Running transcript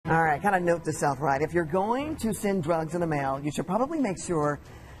All right, kind of note to self, right? If you're going to send drugs in the mail, you should probably make sure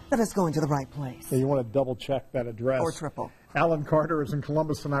that it's going to the right place. Yeah, you want to double check that address. Or triple. Alan Carter is in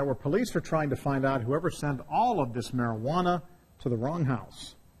Columbus tonight, where police are trying to find out whoever sent all of this marijuana to the wrong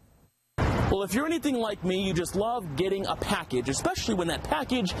house. Well, if you're anything like me, you just love getting a package, especially when that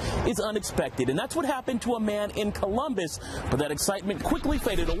package is unexpected. And that's what happened to a man in Columbus. But that excitement quickly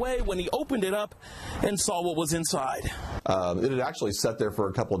faded away when he opened it up and saw what was inside. It had actually sat there for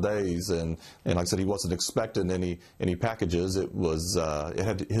a couple of days, and like I said, he wasn't expecting any packages. It was it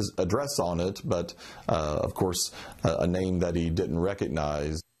had his address on it, but of course a name that he didn't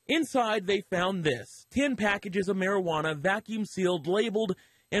recognize. Inside, they found this: 10 packages of marijuana, vacuum sealed, labeled,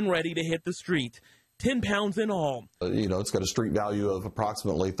 and ready to hit the street. 10 pounds in all. You know, it's got a street value of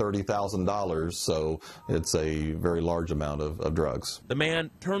approximately $30,000, so it's a very large amount of drugs. The man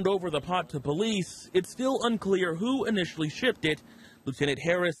turned over the pot to police. It's still unclear who initially shipped it. Lieutenant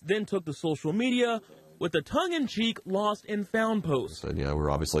Harris then took to social media with a tongue-in-cheek lost and found post. So, yeah, we're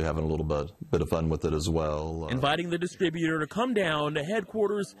obviously having a little bit of fun with it as well. Inviting the distributor to come down to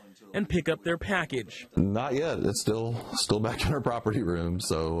headquarters and pick up their package. Not yet. It's still back in our property room.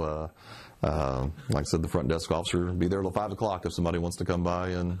 So, like I said, the front desk officer will be there till 5 o'clock if somebody wants to come by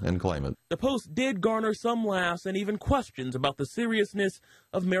and claim it. The post did garner some laughs and even questions about the seriousness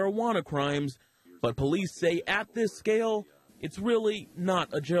of marijuana crimes, but police say at this scale, it's really not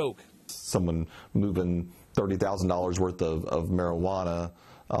a joke. Someone moving $30,000 worth of marijuana,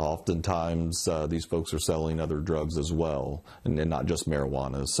 oftentimes these folks are selling other drugs as well, and not just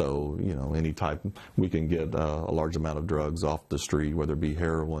marijuana. So, you know, any type, we can get a large amount of drugs off the street, whether it be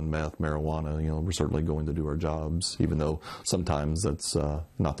heroin, meth, marijuana. You know, we're certainly going to do our jobs, even though sometimes that's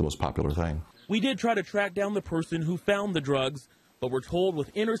not the most popular thing. We did try to track down the person who found the drugs, but we're told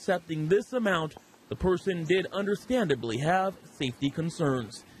with intercepting this amount, the person did understandably have safety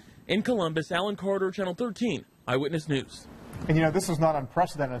concerns. In Columbus, Alan Carter, Channel 13, Eyewitness News. And you know, this is not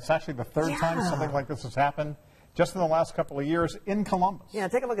unprecedented. It's actually the third time something like this has happened just in the last couple of years in Columbus. Yeah,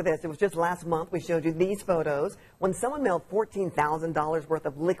 take a look at this. It was just last month we showed you these photos when someone mailed $14,000 worth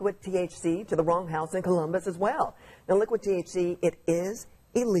of liquid THC to the wrong house in Columbus as well. Now, liquid THC, it is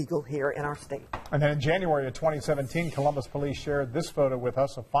illegal here in our state. And then in January of 2017, Columbus police shared this photo with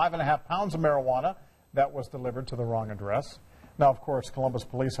us of 5.5 pounds of marijuana that was delivered to the wrong address. Now, of course, Columbus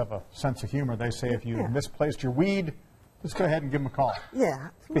police have a sense of humor. They say if you misplaced your weed, just go ahead and give them a call. Yeah.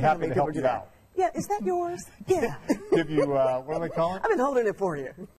 Be happy to help you out. Yeah, is that yours? Yeah. Give you, what do they call it? I've been holding it for you.